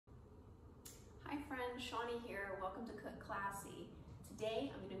Shawnee here. Welcome to Cook Classy.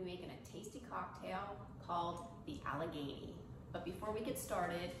 Today I'm going to be making a tasty cocktail called the Allegheny. But before we get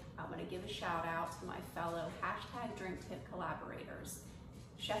started, I'm going to give a shout out to my fellow #DrinkTip collaborators.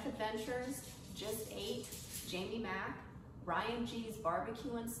 Chef Adventures, Just Ate, Jamie Mack, Ryan G's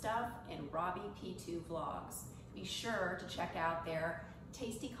Barbecue and Stuff, and Robbies P2 Vlogs. Be sure to check out their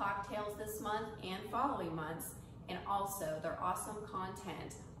tasty cocktails this month and following months, and also their awesome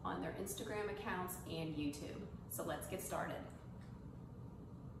content on their Instagram accounts and YouTube. So let's get started.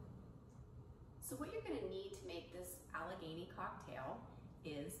 So what you're gonna need to make this Allegheny cocktail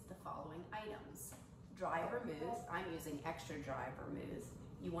is the following items. Dry vermouth, I'm using extra dry vermouth.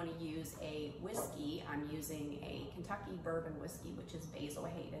 You wanna use a whiskey, I'm using a Kentucky bourbon whiskey, which is Basil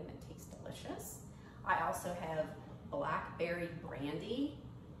Hayden and tastes delicious. I also have blackberry brandy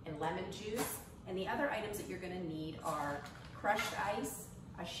and lemon juice. And the other items that you're gonna need are crushed ice,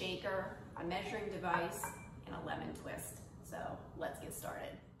 a shaker, a measuring device, and a lemon twist. So let's get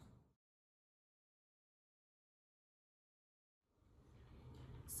started.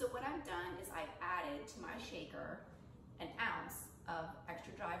 So what I've done is I've added to my shaker an ounce of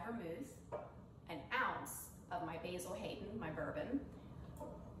extra dry vermouth, an ounce of my Basil Hayden, my bourbon,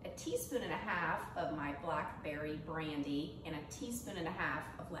 a teaspoon and a half of my blackberry brandy, and a teaspoon and a half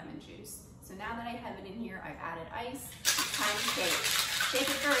of lemon juice. So now that I have it in here, I've added ice. It's time to shake. Shake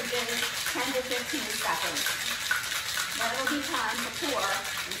it for a good 10 to 15 seconds. Then it'll be time to pour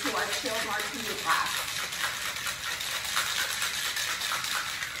into our chilled martini glass.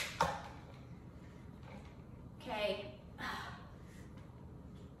 Okay.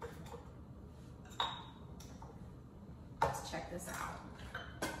 Let's check this out.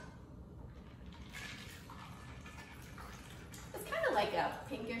 It's kind of like a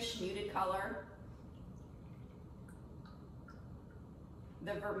pinkish muted color.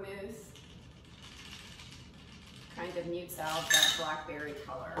 The vermouth kind of mutes out that blackberry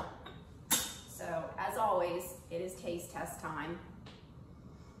color. So as always, it is taste test time.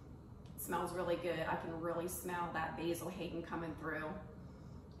 It smells really good. I can really smell that Basil Hayden coming through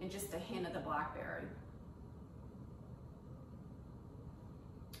and just a hint of the blackberry.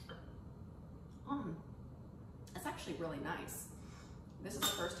 It's actually really nice. This is the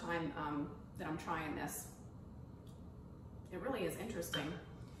first time that I'm trying this. It really is interesting.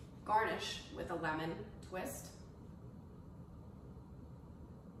 Garnish with a lemon twist.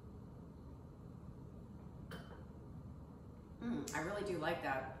 I really do like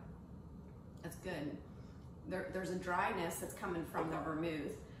that. That's good. There's a dryness that's coming from the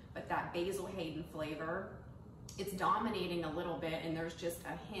vermouth, but that Basil Hayden flavor, it's dominating a little bit, and there's just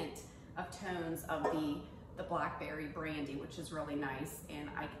a hint of tones of the blackberry brandy, which is really nice, and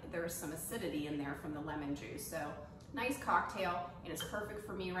there's some acidity in there from the lemon juice. So nice cocktail, and it's perfect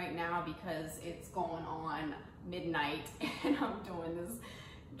for me right now because it's going on midnight and I'm doing this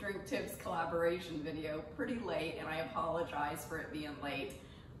Drink Tips collaboration video pretty late, and I apologize for it being late.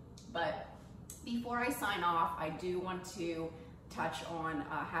 But before I sign off, I do want to touch on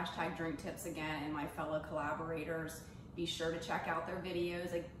 #DrinkTips again and my fellow collaborators. Be sure to check out their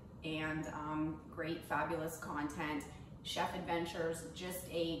videos and great, fabulous content. Chef Adventures, Just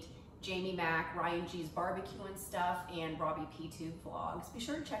Ate, Jamie Mack, Ryan G's Barbecue and Stuff, and Robbies P2 Vlogs. Be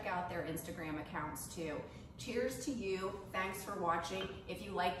sure to check out their Instagram accounts too. Cheers to you. Thanks for watching. If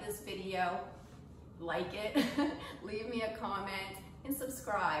you like this video, like it, leave me a comment, and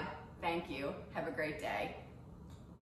subscribe. Thank you. Have a great day.